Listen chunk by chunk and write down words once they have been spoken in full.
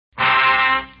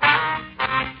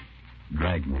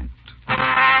Dragnet.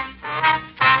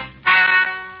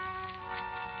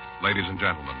 Ladies and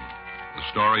gentlemen, the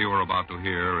story you are about to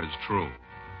hear is true.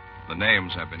 The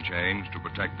names have been changed to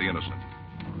protect the innocent.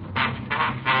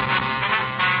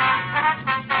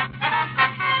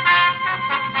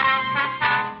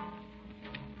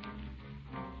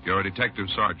 You're a detective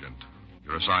sergeant.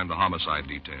 You're assigned the homicide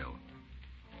detail.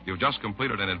 You've just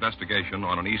completed an investigation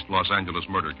on an East Los Angeles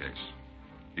murder case.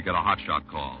 You get a hotshot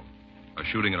call. A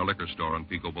shooting in a liquor store on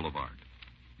Pico Boulevard.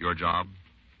 Your job?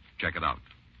 Check it out.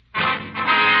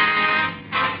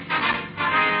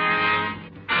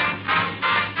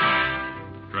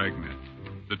 Dragnet,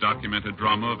 the documented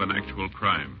drama of an actual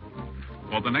crime.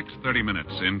 For the next 30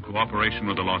 minutes, in cooperation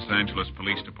with the Los Angeles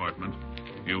Police Department,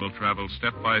 you will travel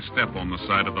step by step on the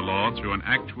side of the law through an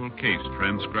actual case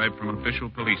transcribed from official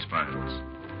police files.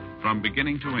 From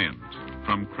beginning to end,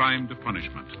 from crime to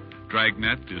punishment,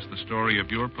 Dragnet is the story of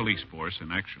your police force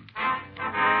in action.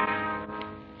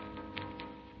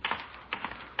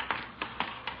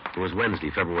 It was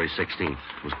Wednesday, February 16th.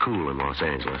 It was cool in Los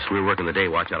Angeles. We were working the day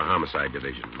watch out of Homicide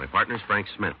Division. My partner's Frank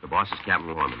Smith. The boss is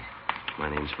Captain Lorman. My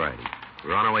name's Friday. We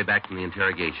were on our way back from the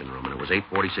interrogation room, and it was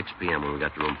 8:46 p.m. when we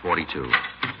got to room 42.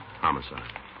 Homicide.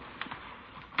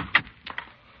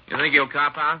 You think he'll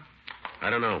cop out? I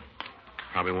don't know.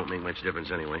 Probably won't make much difference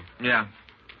anyway. Yeah.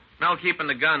 Mel keeping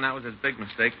the gun, that was his big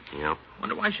mistake. Yeah.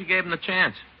 Wonder why she gave him the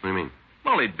chance. What do you mean?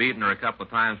 Well, he'd beaten her a couple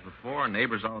of times before, and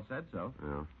neighbors all said so.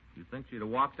 Yeah. You'd think she'd have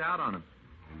walked out on him.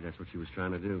 Maybe that's what she was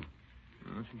trying to do.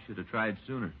 Well, she should have tried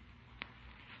sooner.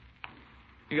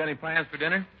 You got any plans for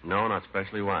dinner? No, not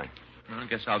especially. Why? Well, I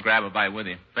guess I'll grab a bite with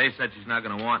you. Faye said she's not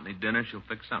going to want any dinner. She'll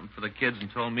fix something for the kids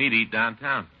and told me to eat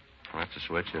downtown. Well, that's a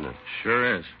switch, isn't it?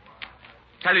 Sure is.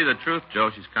 Tell you the truth, Joe,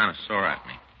 she's kind of sore at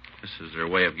me. This is her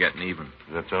way of getting even.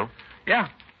 Is that so? Yeah.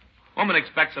 Woman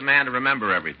expects a man to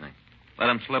remember everything. Let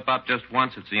him slip up just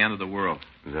once, it's the end of the world.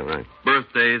 Is that right?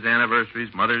 Birthdays,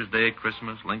 anniversaries, Mother's Day,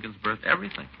 Christmas, Lincoln's birth,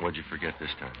 everything. What'd you forget this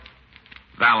time?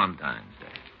 Valentine's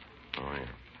Day. Oh, yeah.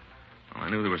 Well, I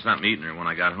knew there was something eating her when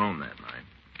I got home that night.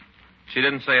 She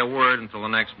didn't say a word until the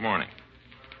next morning.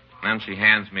 Then she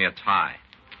hands me a tie.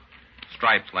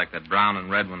 Stripes like that brown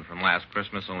and red one from last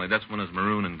Christmas, only this one is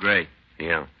maroon and gray.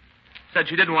 Yeah. Said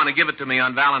she didn't want to give it to me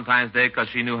on Valentine's Day because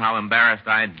she knew how embarrassed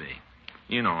I'd be.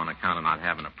 You know, on account of not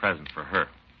having a present for her.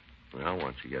 Well, why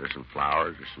don't you get her some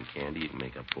flowers or some candy? You can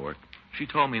make up for it. She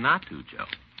told me not to, Joe.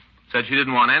 Said she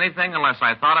didn't want anything unless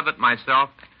I thought of it myself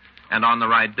and on the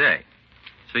right day.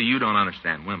 See, you don't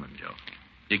understand women, Joe.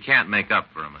 You can't make up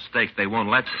for a mistake. They won't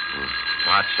let you.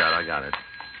 Hot shot, I got it.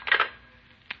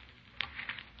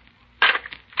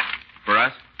 For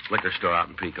us? Liquor store out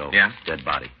in Pico. Yeah? Dead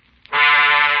body.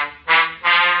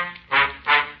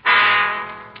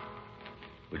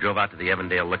 We drove out to the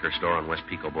Evandale liquor store on West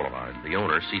Pico Boulevard. The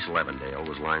owner, Cecil Evandale,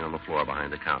 was lying on the floor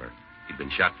behind the counter. He'd been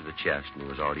shot to the chest, and he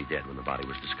was already dead when the body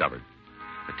was discovered.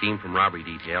 A team from robbery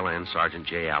detail and Sergeant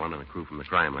J. Allen and a crew from the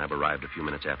crime lab arrived a few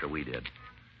minutes after we did.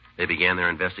 They began their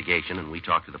investigation, and we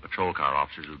talked to the patrol car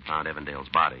officers who'd found Evandale's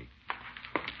body.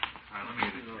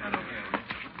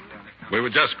 We were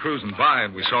just cruising by,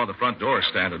 and we saw the front door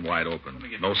standing wide open.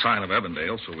 No sign of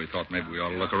Evandale, so we thought maybe we ought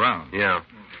to look around. Yeah.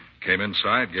 Came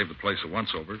inside, gave the place a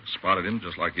once-over, spotted him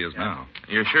just like he is now.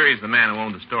 You're sure he's the man who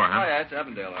owned the store, huh? Oh, yeah, it's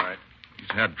Evandale, all right. He's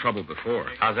had trouble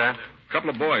before. How's that? A couple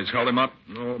of boys held him up,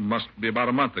 must be about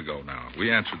a month ago now.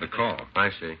 We answered the call. I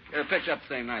see. They were picked up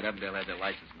the same night. Evandale had their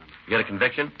license number. You got a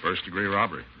conviction? First-degree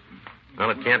robbery.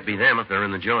 Well, it can't be them if they're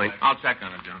in the joint. I'll check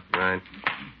on it, Joe. Right.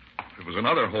 If it was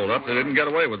another hold-up, they didn't get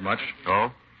away with much.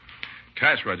 Oh?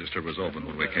 Cash register was open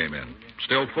when we came in.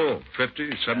 Still full.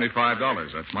 $50,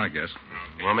 $75, that's my guess.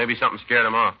 Well, maybe something scared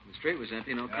them off. The street was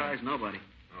empty. No cars, nobody.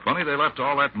 Funny they left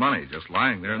all that money just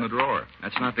lying there in the drawer.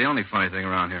 That's not the only funny thing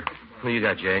around here. Who you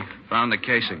got, Jay? Found the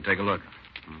casing. Take a look.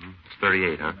 Mm-hmm. It's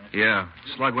 38, huh? Yeah.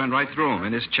 Slug went right through him,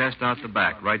 in his chest, out the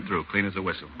back, right through, clean as a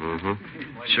whistle.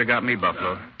 Mm-hmm. Sure got me,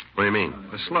 Buffalo. What do you mean?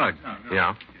 The slug.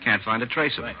 Yeah? Can't find a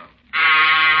trace of it.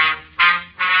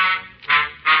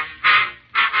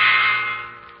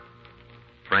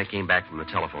 Frank came back from the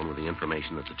telephone with the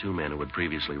information that the two men who had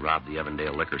previously robbed the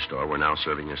Evandale liquor store were now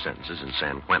serving their sentences in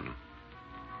San Quentin.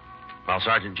 While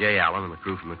Sergeant J. Allen and the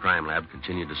crew from the crime lab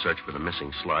continued to search for the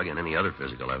missing slug and any other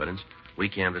physical evidence, we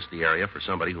canvassed the area for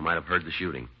somebody who might have heard the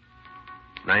shooting.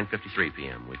 9:53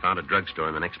 p.m. We found a drugstore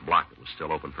in the next block that was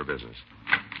still open for business.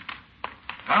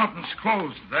 Fountain's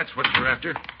closed. That's what you're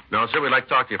after. No, sir, we'd like to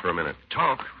talk to you for a minute.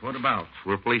 Talk? What about?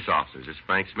 We're police officers. It's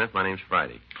Frank Smith. My name's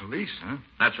Friday. Police, huh?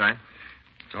 That's right.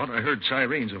 Thought I heard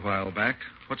sirens a while back.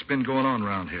 What's been going on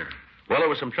around here? Well, there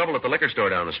was some trouble at the liquor store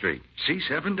down the street. Cease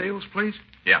Evandale's place?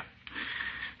 Yeah.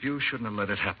 You shouldn't have let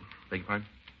it happen. Beg your pardon?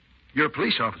 You're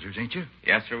police officers, ain't you?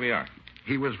 Yes, sir, we are.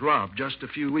 He was robbed just a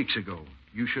few weeks ago.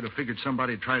 You should have figured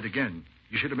somebody'd try it again.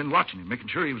 You should have been watching him, making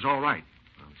sure he was all right.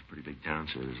 Well, it's a pretty big town,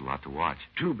 sir. There's a lot to watch.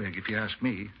 Too big, if you ask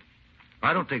me.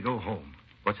 Why don't they go home?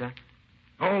 What's that?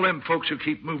 All them folks who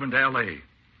keep moving to L.A.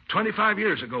 25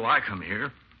 years ago, I come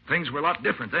here. Things were a lot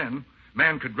different then.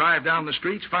 Man could drive down the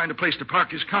streets, find a place to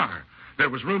park his car. There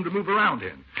was room to move around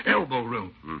in. Elbow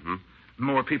room. Mm-hmm.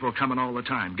 More people coming all the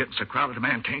time. Getting so crowded a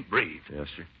man can't breathe. Yes,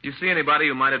 sir. You see anybody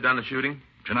who might have done the shooting?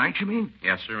 Tonight, you mean?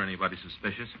 Yes, sir. Anybody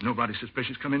suspicious? Nobody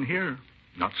suspicious come in here.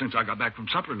 Not since I got back from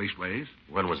supper, leastways.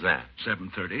 When was that?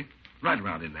 7:30. Right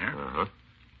around in there. Uh-huh.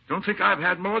 Don't think I've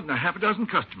had more than a half a dozen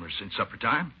customers since supper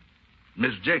time.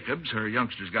 Miss Jacobs, her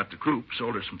youngsters got the croup,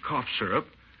 sold her some cough syrup.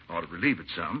 Ought to relieve it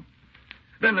some.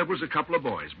 Then there was a couple of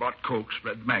boys. Bought Cokes,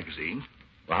 read the magazine.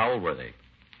 Well, how old were they?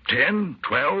 10,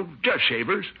 12, just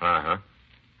shavers. Uh-huh.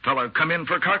 Fella come in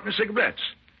for a carton of cigarettes.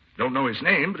 Don't know his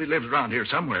name, but he lives around here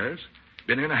somewheres.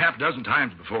 Been in a half dozen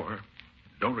times before.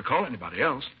 Don't recall anybody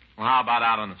else. Well, how about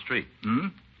out on the street? Hmm?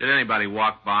 Did anybody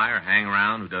walk by or hang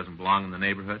around who doesn't belong in the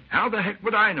neighborhood? How the heck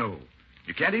would I know?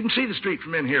 You can't even see the street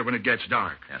from in here when it gets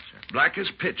dark. Yes, sir. Black as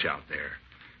pitch out there.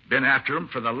 Been after 'em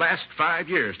for the last 5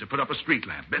 years to put up a street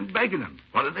lamp. Been begging 'em.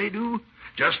 What do?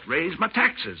 Just raise my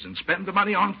taxes and spend the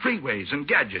money on freeways and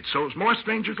gadgets so's more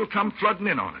strangers will come flooding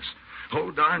in on us.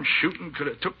 Whole darn shooting could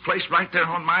have took place right there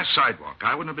on my sidewalk.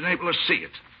 I wouldn't have been able to see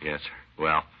it. Yes, sir.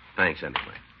 Well, thanks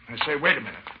anyway. I say, wait a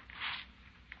minute.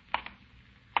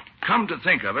 Come to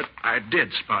think of it, I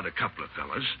did spot a couple of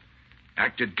fellas.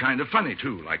 Acted kind of funny,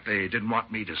 too, like they didn't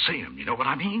want me to see 'em. You know what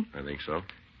I mean? I think so.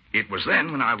 It was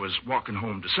then when I was walking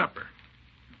home to supper.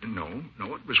 No,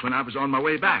 it was when I was on my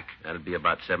way back. That'd be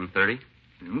about 7:30?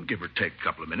 Give or take a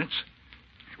couple of minutes.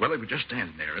 Well, they were just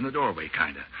standing there in the doorway,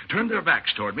 kind of. Turned their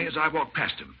backs toward me as I walked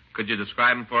past them. Could you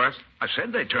describe them for us? I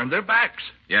said they turned their backs.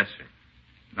 Yes, sir.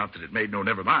 Not that it made no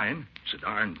never mind. It's so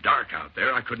darn dark out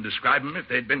there, I couldn't describe them if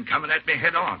they'd been coming at me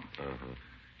head on. Uh-huh.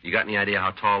 You got any idea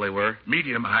how tall they were?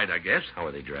 Medium height, I guess. How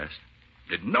were they dressed?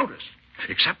 Didn't notice.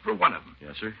 Except for one of them.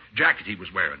 Yes, sir. Jacket he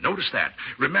was wearing. Notice that.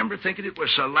 Remember thinking it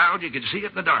was so loud you could see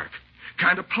it in the dark.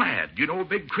 Kind of plaid. You know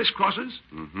big crisscrosses?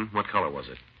 Mm-hmm. What color was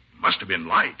it? Must have been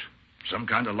light. Some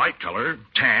kind of light color.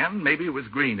 Tan, maybe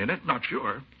with green in it. Not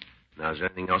sure. Now, is there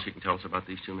anything else you can tell us about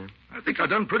these two men? I think I've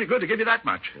done pretty good to give you that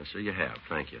much. Yes, sir, you have.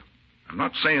 Thank you. I'm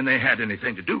not saying they had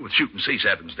anything to do with shooting Cease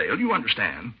Evansdale. You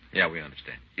understand. Yeah, we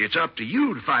understand. It's up to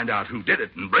you to find out who did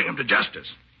it and bring them to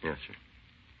justice. Yes, sir.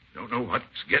 Don't know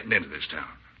what's getting into this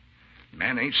town.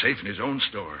 Man ain't safe in his own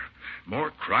store.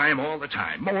 More crime all the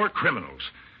time. More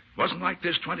criminals. Wasn't like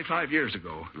this 25 years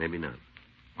ago. Maybe not.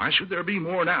 Why should there be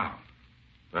more now?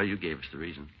 Well, you gave us the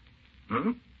reason.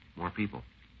 Hmm? More people.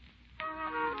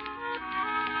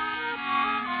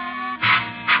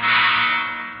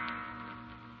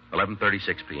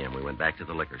 $11:36 p.m. We went back to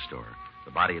the liquor store.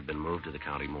 The body had been moved to the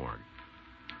county morgue.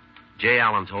 Jay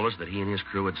Allen told us that he and his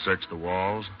crew had searched the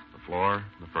walls, the floor,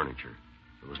 and the furniture.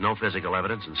 There was no physical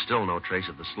evidence and still no trace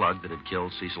of the slug that had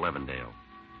killed Cecil Evandale.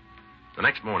 The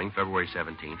next morning, February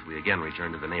 17th, we again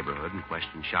returned to the neighborhood and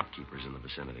questioned shopkeepers in the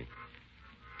vicinity.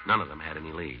 None of them had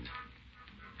any leads.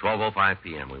 12:05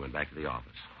 p.m., we went back to the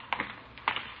office.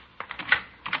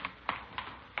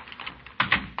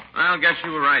 I guess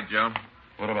you were right, Joe.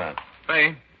 What about?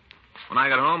 Faye, when I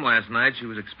got home last night, she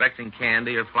was expecting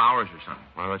candy or flowers or something.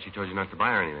 I thought she told you not to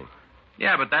buy her anything.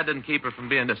 Yeah, but that didn't keep her from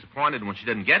being disappointed when she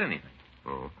didn't get anything.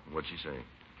 Oh, what'd she say?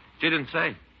 She didn't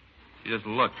say. She just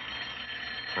looked.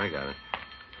 I got it.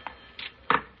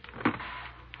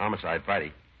 Homicide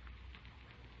Friday.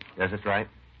 Yes, that's right.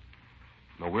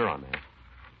 No, we're on that.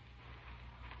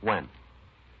 When?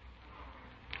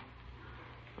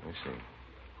 I see.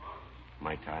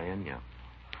 Might tie in, yeah.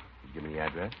 Give me the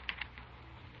address.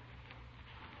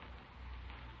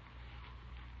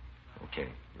 Okay,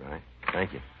 right.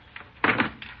 Thank you.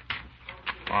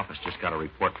 Office just got a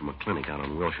report from a clinic out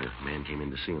on Wilshire. A man came in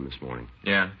to see him this morning.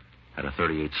 Yeah? Had a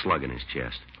 .38 slug in his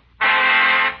chest.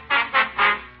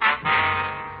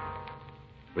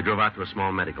 We drove out to a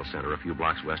small medical center a few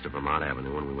blocks west of Vermont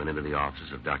Avenue, and we went into the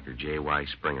offices of Dr. J.Y.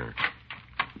 Springer.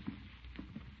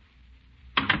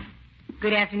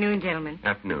 Good afternoon, gentlemen.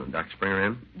 Afternoon. Dr. Springer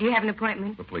in? Do you have an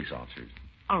appointment? The police officers.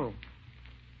 Oh.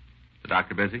 The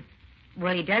doctor busy?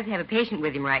 Well, he does have a patient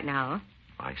with him right now.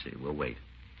 I see. We'll wait.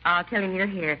 I'll tell him you're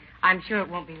here. I'm sure it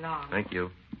won't be long. Thank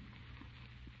you.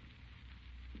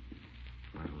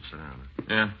 Might as well sit down.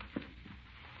 Yeah.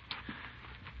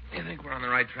 You think we're on the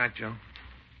right track, Joe?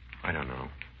 I don't know.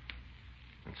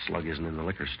 That slug isn't in the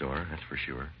liquor store, that's for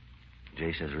sure.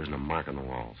 Jay says there isn't a mark on the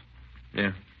walls.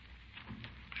 Yeah.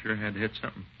 Sure had to hit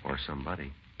something. Or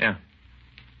somebody. Yeah.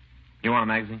 You want a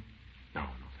magazine? No,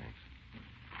 thanks.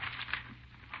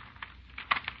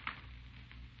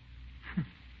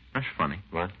 That's funny.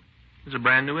 What? It's a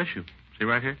brand new issue. See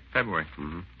right here? February.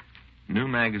 Mm-hmm. New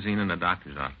magazine in the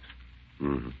doctor's office.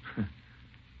 Mm-hmm.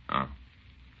 Oh.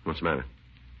 What's the matter?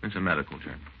 It's a medical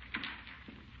journal.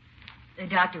 The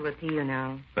doctor will see you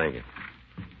now. Thank you.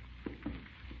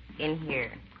 In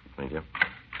here. Thank you.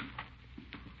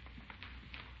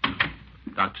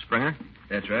 Dr. Springer?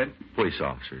 That's right. Police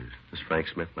officers. This is Frank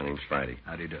Smith. My name's Friday.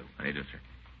 How do you do? How do you do, sir?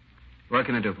 What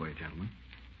can I do for you, gentlemen?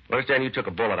 I understand you took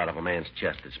a bullet out of a man's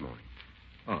chest this morning.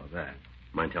 Oh, that.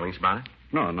 Mind telling us about it?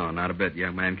 No, not a bit. The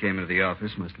young man came into the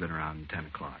office. Must have been around 10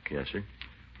 o'clock. Yes, sir.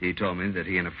 He told me that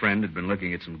he and a friend had been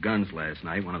looking at some guns last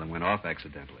night. One of them went off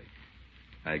accidentally.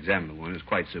 I examined the wound. It was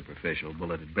quite superficial.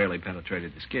 Bullet had barely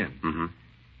penetrated the skin. Mm-hmm.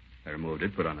 I removed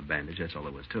it, put on a bandage. That's all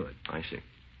there was to it. I see.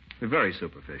 Very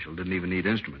superficial. Didn't even need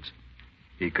instruments.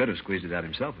 He could have squeezed it out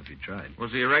himself if he'd tried.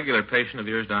 Was he a regular patient of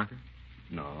yours, Doctor?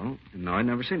 No, I'd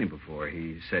never seen him before.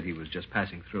 He said he was just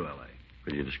passing through L.A.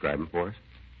 Could you describe him for us?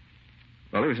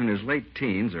 Well, he was in his late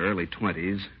teens or early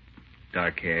 20s.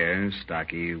 Dark hair,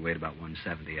 stocky, weighed about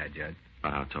 170, I judge.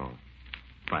 How tall?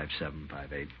 5'7",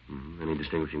 5'8". Mm-hmm. Any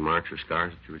distinguishing marks or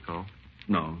scars that you recall?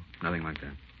 No, nothing like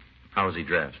that. How was he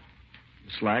dressed?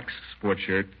 Slacks, sports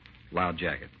shirt, loud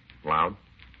jacket. Loud?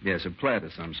 Yes, a plaid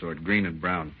of some sort, green and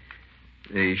brown.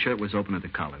 The shirt was open at the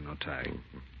collar, no tie.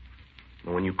 Mm-hmm.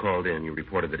 Well, when you called in, you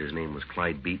reported that his name was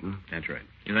Clyde Beaton. That's right.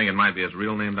 You think it might be his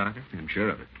real name, Doctor? I'm sure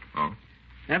of it. Oh?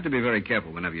 You have to be very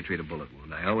careful whenever you treat a bullet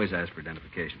wound. I always ask for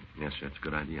identification. Yes, sir. That's a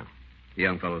good idea. The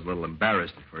young fellow was a little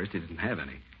embarrassed at first. He didn't have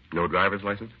any. No driver's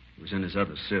license? It was in his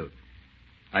other suit.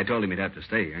 I told him he'd have to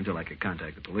stay here until I could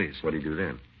contact the police. What'd he do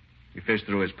then? He fished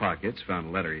through his pockets, found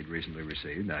a letter he'd recently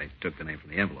received. I took the name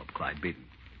from the envelope, Clyde Beaton.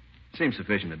 Seemed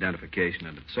sufficient identification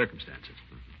under the circumstances.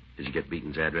 Did you get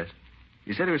Beaton's address?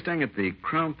 He said he was staying at the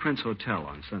Crown Prince Hotel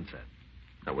on Sunset.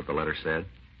 Is that what the letter said?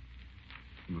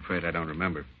 I'm afraid I don't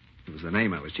remember. It was the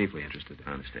name I was chiefly interested in.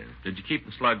 I understand. Did you keep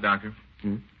the slug, Doctor?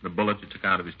 The bullet you took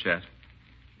out of his chest?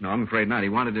 No, I'm afraid not. He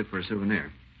wanted it for a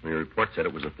souvenir. Well, your report said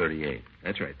it was a 38.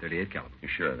 That's right, 38 caliber. You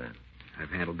sure of that? I've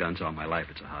handled guns all my life.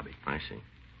 It's a hobby. I see.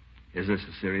 Is this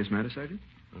a serious matter, Sergeant?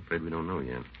 I'm afraid we don't know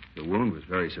yet. The wound was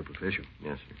very superficial.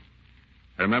 Yes, sir.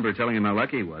 I remember telling him how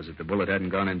lucky he was if the bullet hadn't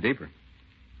gone in deeper.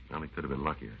 Well, he could have been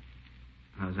luckier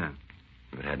How's that?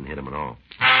 if it hadn't hit him at all.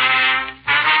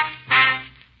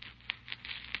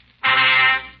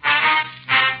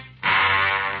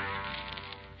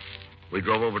 We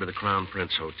drove over to the Crown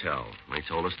Prince Hotel. They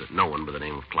told us that no one by the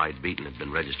name of Clyde Beaton had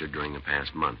been registered during the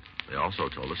past month. They also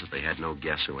told us that they had no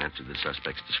guests who answered the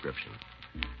suspect's description.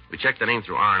 We checked the name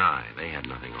through R&I. They had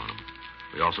nothing on them.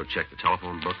 We also checked the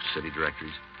telephone books, city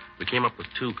directories. We came up with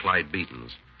 2 Clyde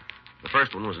Beatons. The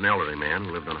first one was an elderly man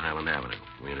who lived on Highland Avenue.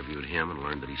 We interviewed him and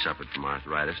learned that he suffered from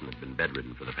arthritis and had been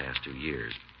bedridden for the past 2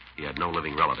 years. He had no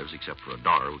living relatives except for a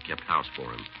daughter who kept house for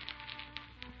him.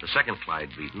 The second Clyde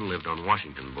Beaton lived on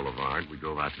Washington Boulevard. We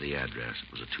drove out to the address.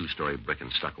 It was a 2-story brick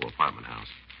and stucco apartment house.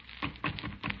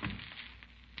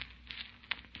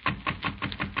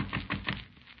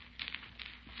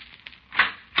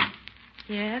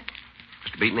 Yes?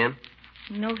 Mr. Beaton in?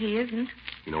 No, he isn't.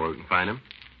 You know where we can find him?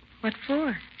 What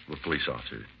for? With police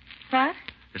officers. What?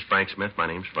 This is Frank Smith. My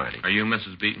name's Friday. Are you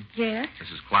Mrs. Beaton? Yes, This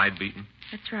is Clyde Beaton.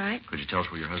 that's right. Could you tell us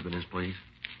where your husband is, please?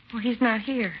 Well, he's not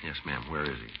here. Yes, ma'am. Where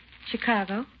is he?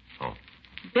 Chicago. Oh.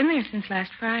 He's been there since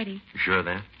last Friday. You sure of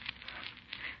that?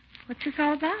 What's this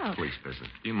all about? Police business.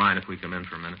 Do you mind if we come in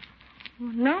for a minute?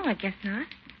 Well, no, I guess not.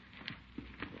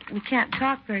 We can't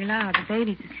talk very loud. The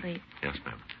baby's asleep. Yes,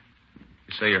 ma'am.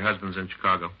 You say your husband's in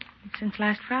Chicago. Since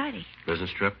last Friday. Business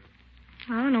trip?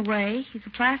 Well, in a way, he's a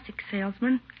plastic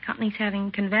salesman. Company's having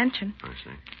a convention. I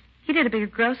see. He did a bigger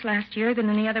gross last year than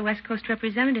any other West Coast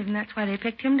representative, and that's why they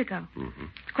picked him to go. Mm-hmm.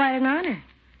 It's quite an honor.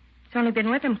 He's only been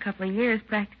with them a couple of years,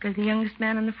 practically the youngest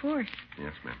man on the force.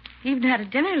 Yes, ma'am. He even had a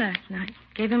dinner last night.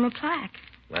 Gave him a plaque.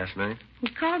 Last night? He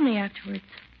called me afterwards.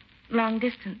 Long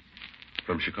distance.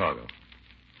 From Chicago.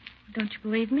 Don't you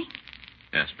believe me?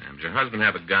 Yes, ma'am. Does your husband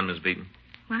have a gun, Miss Beaton?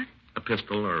 What? A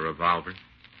pistol or a revolver?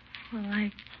 Well,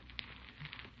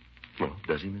 Well,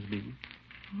 does he, Miss Beaton?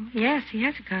 yes, he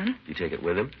has a gun. Do you take it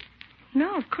with him?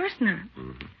 No, of course not.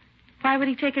 Mm-hmm. Why would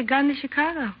he take a gun to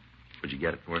Chicago? Would you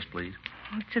get it for us, please?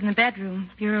 Oh, it's in the bedroom.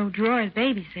 Bureau drawer. The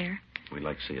baby's there. We'd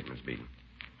like to see it, Miss Beaton.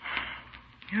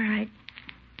 All right.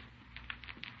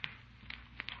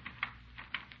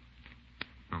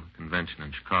 Well, the convention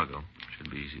in Chicago should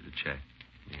be easy to check.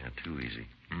 Yeah, too easy.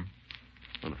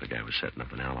 Well, if the guy was setting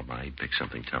up an alibi, he'd pick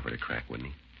something tougher to crack, wouldn't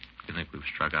he? You think we've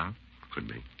struck out? Could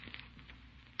be.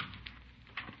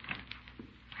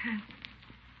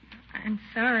 I'm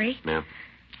sorry. Ma'am?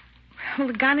 Well,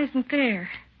 the gun isn't there.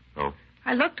 Oh?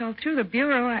 I looked all through the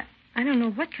bureau. I don't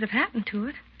know what could have happened to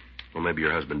it. Well, maybe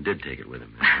your husband did take it with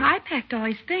him. I packed all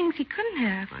his things. He couldn't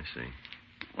have. I see.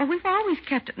 Well, we've always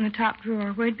kept it in the top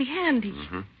drawer where it'd be handy.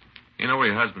 Mm-hmm. You know where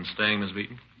your husband's staying, Miss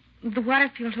Beaton? The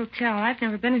Waterfield Hotel. I've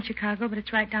never been in Chicago, but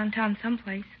it's right downtown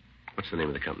someplace. What's the name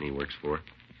of the company he works for?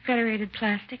 Federated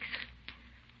Plastics.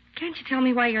 Can't you tell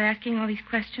me why you're asking all these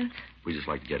questions? We just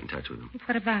like to get in touch with him.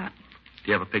 What about?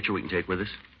 Do you have a picture we can take with us?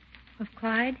 Of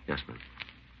Clyde? Yes, ma'am.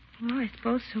 Well, I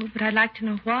suppose so, but I'd like to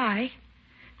know why.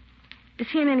 Is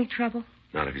he in any trouble?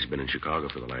 Not if he's been in Chicago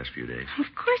for the last few days. Of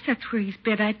course that's where he's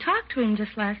been. I talked to him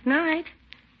just last night.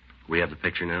 We have the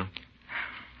picture now?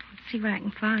 Let's see what I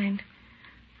can find.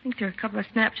 I think there are a couple of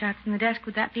snapshots in the desk.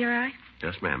 Would that be all right?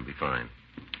 Yes, ma'am. Be fine.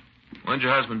 When's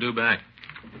your husband due back?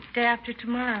 Day after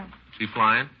tomorrow. Is he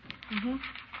flying? Mm-hmm.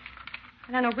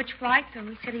 I don't know which flight, though.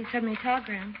 He said he'd send me a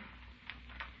telegram.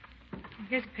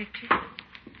 Here's a picture.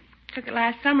 Took it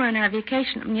last summer on our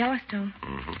vacation up in Yellowstone.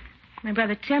 Mm-hmm. My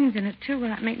brother Tim's in it, too. Will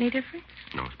that make any difference?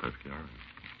 No, it's perfectly all right.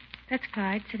 That's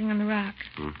Clyde, sitting on the rock.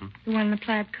 Mm-hmm. The one in the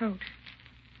plaid coat.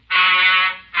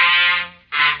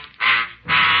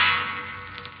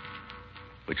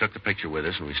 We took the picture with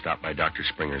us, and we stopped by Dr.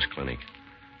 Springer's clinic.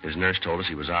 His nurse told us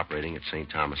he was operating at St.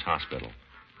 Thomas Hospital.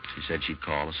 She said she'd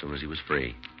call as soon as he was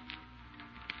free.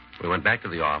 We went back to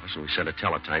the office, and we sent a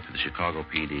teletype to the Chicago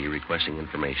PD requesting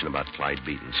information about Clyde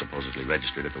Beaton, supposedly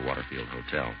registered at the Waterfield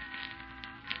Hotel.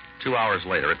 2 hours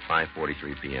later, at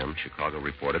 5:43 p.m., Chicago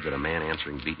reported that a man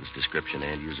answering Beaton's description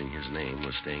and using his name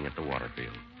was staying at the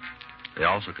Waterfield. They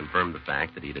also confirmed the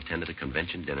fact that he'd attended a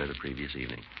convention dinner the previous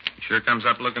evening. He sure comes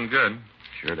up looking good.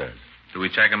 Sure does. Do we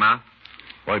check him out?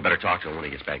 Well, we better talk to him when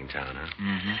he gets back in town, huh?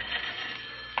 Mm-hmm.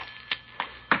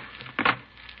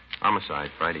 Homicide,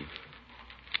 Friday.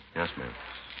 Yes, ma'am.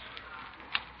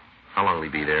 How long will he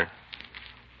be there?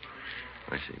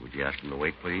 I see. Would you ask him to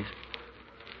wait, please?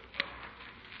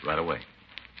 Right away.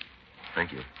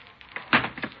 Thank you.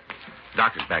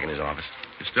 Doctor's back in his office.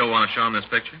 You still want to show him this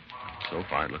picture? So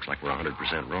far, it looks like we're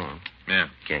 100% wrong. Yeah.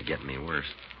 Can't get any worse.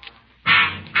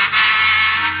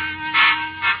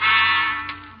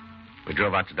 We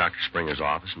drove out to Dr. Springer's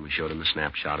office, and we showed him the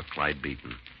snapshot of Clyde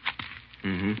Beaton.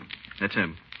 Mm-hmm. That's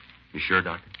him. You sure,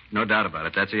 Doctor? No doubt about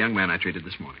it. That's a young man I treated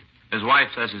this morning. His wife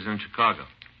says he's in Chicago.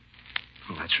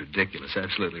 Oh, that's ridiculous.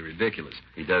 Absolutely ridiculous.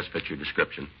 He does fit your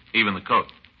description. Even the coat.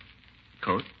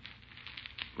 Coat?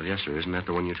 Well, yes, sir. Isn't that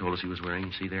the one you told us he was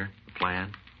wearing? See there? The plaid?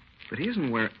 But he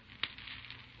isn't wearing...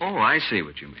 Oh, I see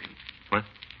what you mean. What?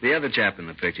 The other chap in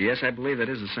the picture. Yes, I believe that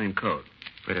is the same coat.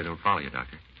 Wait, I don't follow you,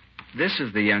 Doctor. This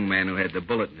is the young man who had the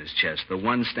bullet in his chest, the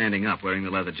one standing up wearing the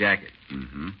leather jacket.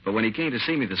 Mm-hmm. But when he came to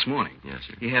see me this morning, Yes,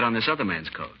 sir. he had on this other man's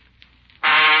coat.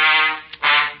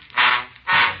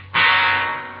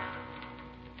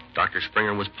 Dr.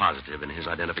 Springer was positive in his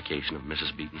identification of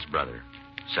Mrs. Beaton's brother.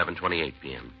 7:28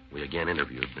 p.m. We again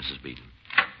interviewed Mrs. Beaton.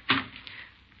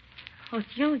 Oh, it's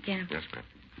you again. Yes, ma'am.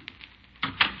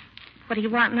 What do you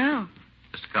want now?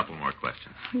 Just a couple more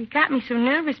questions. You got me so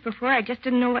nervous before, I just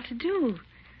didn't know what to do.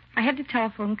 I had to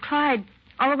telephone Clyde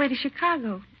all the way to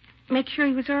Chicago. Make sure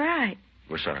he was all right.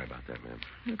 We're sorry about that, ma'am.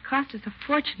 It would cost us a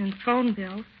fortune in phone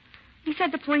bills. He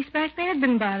said the police back there had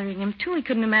been bothering him, too. He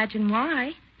couldn't imagine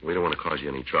why. We don't want to cause you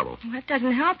any trouble. Well, that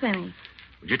doesn't help any.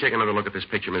 Would you take another look at this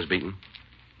picture, Miss Beaton?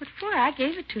 What for? I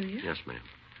gave it to you. Yes, ma'am.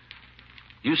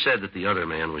 You said that the other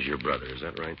man was your brother. Is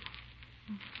that right?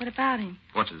 What about him?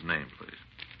 What's his name, please?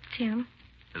 Tim.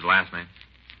 His last name?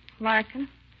 Larkin.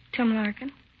 Tim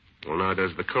Larkin. Well, now,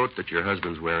 does the coat that your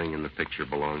husband's wearing in the picture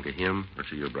belong to him or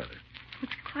to your brother?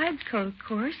 It's Clyde's coat, of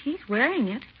course. He's wearing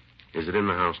it. Is it in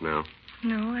the house now?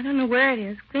 No, I don't know where it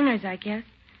is. Cleaner's, I guess.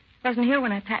 Wasn't here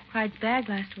when I packed Clyde's bag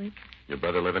last week. Your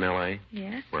brother live in L.A.?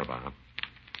 Yes. Where about?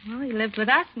 Well, he lived with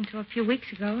us until a few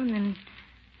weeks ago, and then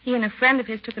he and a friend of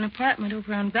his took an apartment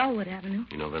over on Bellwood Avenue,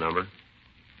 You know the number?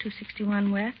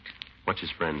 261 West. What's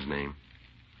his friend's name?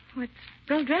 Oh, it's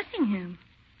Bill Dressingham.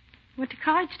 Went to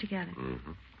college together.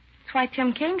 Mm-hmm. That's why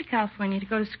Tim came to California to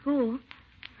go to school.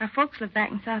 Our folks live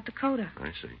back in South Dakota. I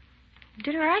see. He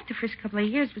did all right the first couple of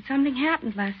years, but something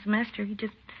happened last semester. He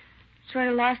just sort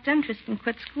of lost interest and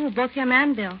quit school, both him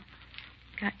and Bill.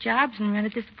 Got jobs and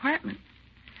rented this apartment.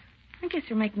 I guess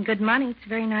they're making good money. It's a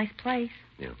very nice place.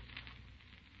 Yeah.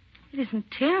 It isn't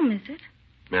Tim, is it?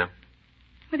 Yeah.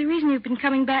 Well, the reason you've been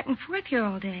coming back and forth here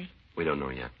all day. We don't know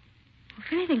yet. Well,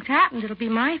 if anything's happened, it'll be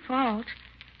my fault.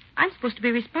 I'm supposed to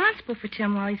be responsible for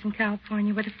Tim while he's in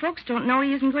California, but the folks don't know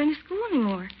he isn't going to school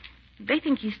anymore. They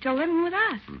think he's still living with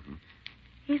us. Mm-hmm.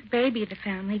 He's the baby of the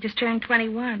family. He just turned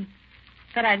 21.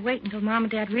 Thought I'd wait until Mom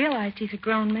and Dad realized he's a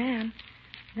grown man.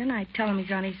 Then I'd tell him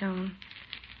he's on his own.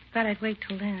 Thought I'd wait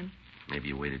till then. Maybe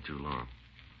you waited too long.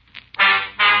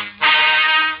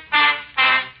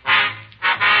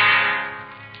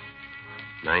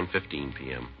 "9:15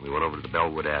 p.m. We went over to the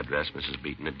Bellwood address Mrs.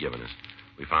 Beaton had given us.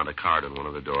 We found a card on one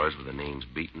of the doors with the names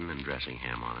Beaton and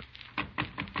Dressingham on it.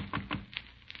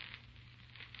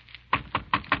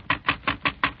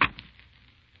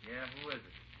 Yeah, who is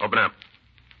it? Open up.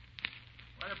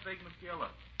 Why the big McGill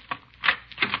up?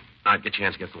 All right, get your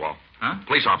hands against the wall. Huh?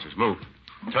 Police officers, move.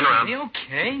 Turn around. Are you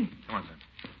okay? Come on, son.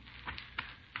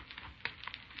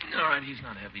 All right, he's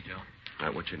not heavy, Joe. All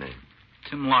right, what's your name?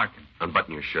 Tim Larkin.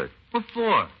 Unbutton your shirt. What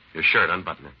for? Your shirt,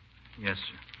 unbutton it. Yes,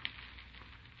 sir.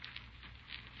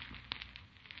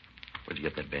 Where'd you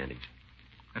get that bandage?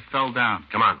 I fell down.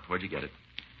 Come on, where'd you get it?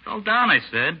 Fell down, I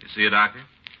said. You see a doctor?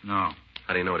 No.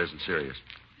 How do you know it isn't serious?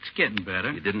 It's getting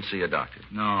better. You didn't see a doctor.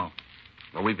 No.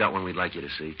 Well, we've got one we'd like you to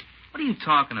see. What are you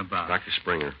talking about? Dr.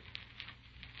 Springer.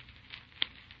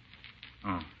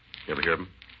 Oh, You ever hear of him?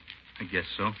 I guess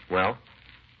so. Well,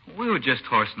 We were just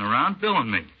horsing around, Bill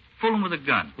and me. Fooling with a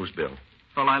gun. who's Bill?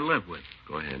 Fellow I live with.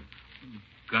 Go ahead.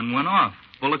 Gun went off.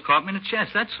 Bullet caught me in the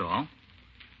chest, that's all.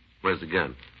 Where's the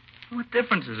gun? What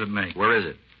difference does it make? Where is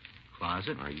it?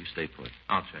 Closet. All right, you stay put.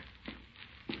 I'll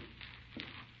check.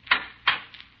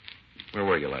 Where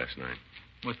were you last night?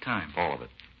 What time? All of it.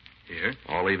 Here.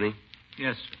 All evening?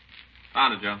 Yes, sir.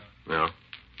 Found it, Joe. No.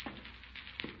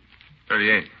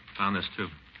 38. Found this, too.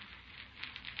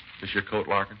 This your coat,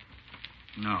 Larkin?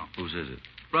 No. Whose is it?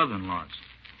 Brother-in-law's.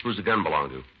 Who's the gun belong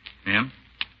to? Him?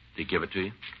 Did he give it to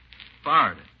you?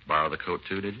 Borrowed it. Borrow the coat,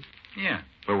 too, did you? Yeah.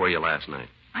 Where were you last night?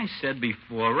 I said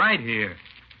before, right here.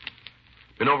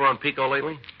 Been over on Pico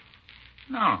lately?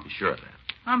 No. You sure of that?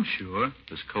 I'm sure.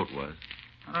 This coat was.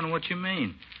 I don't know what you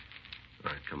mean.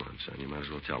 All right, come on, son. You might as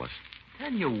well tell us.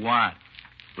 Tell you what.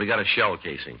 We got a shell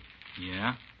casing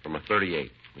Yeah? from a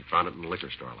 38. We found it in the liquor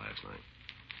store last night.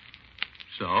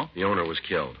 So? The owner was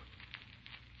killed.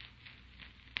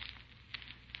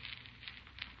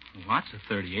 Lots of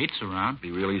 38s around.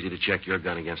 Be real easy to check your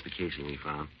gun against the casing we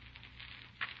found.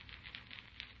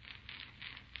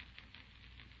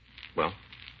 Well?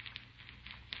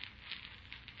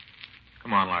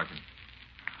 Come on, Larkin.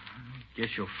 Guess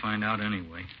you'll find out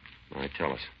anyway. All right,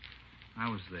 tell us. I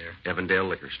was there. Evandale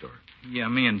Liquor Store. Yeah,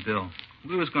 me and Bill.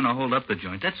 We was going to hold up the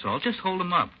joint, that's all. Just hold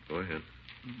him up. Go ahead.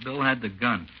 Bill had the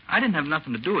gun. I didn't have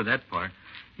nothing to do with that part.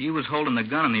 He was holding the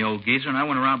gun on the old geezer, and I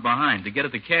went around behind to get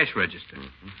at the cash register.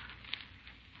 Mm-hmm.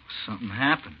 Something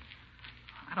happened.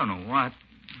 I don't know what.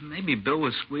 Maybe Bill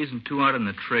was squeezing too hard on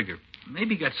the trigger.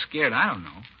 Maybe he got scared. I don't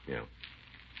know. Yeah.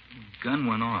 Gun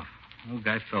went off. Old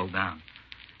guy fell down.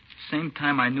 Same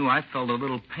time I knew I felt a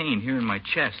little pain here in my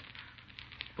chest.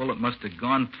 Bullet must have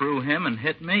gone through him and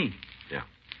hit me. Yeah.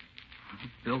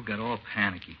 Bill got all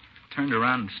panicky. Turned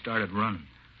around and started running.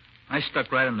 I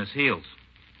stuck right on his heels.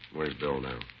 Where's Bill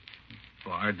now?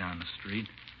 Bar down the street.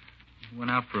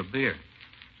 Went out for a beer. Is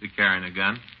he carrying a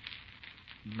gun?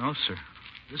 No, sir.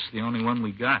 This is the only one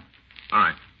we got. All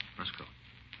right. Let's go.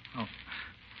 Oh,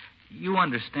 you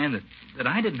understand that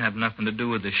I didn't have nothing to do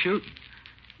with the shooting.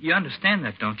 You understand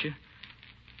that, don't you?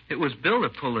 It was Bill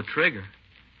that pulled the trigger.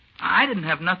 I didn't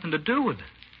have nothing to do with it.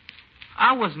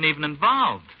 I wasn't even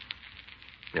involved.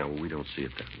 Yeah, well, we don't see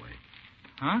it that way.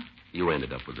 Huh? You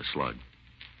ended up with a slug.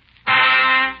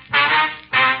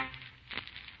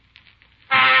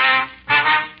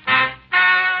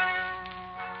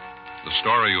 The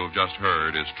story you have just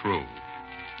heard is true.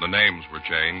 The names were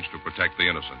changed to protect the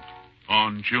innocent.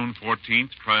 On June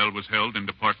 14th, trial was held in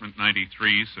Department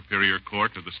 93, Superior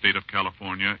Court of the State of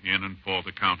California, in and for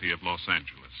the County of Los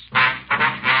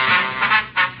Angeles.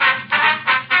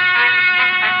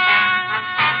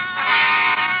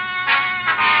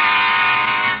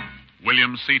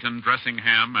 William Seaton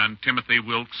Dressingham and Timothy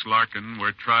Wilkes Larkin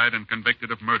were tried and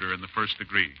convicted of murder in the first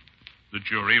degree. The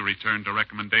jury returned a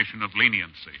recommendation of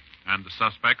leniency, and the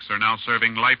suspects are now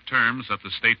serving life terms at the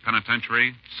state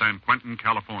penitentiary, San Quentin,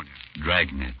 California.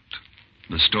 Dragnet.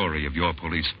 The story of your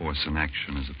police force in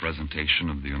action is a presentation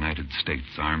of the United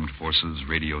States Armed Forces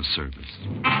Radio Service.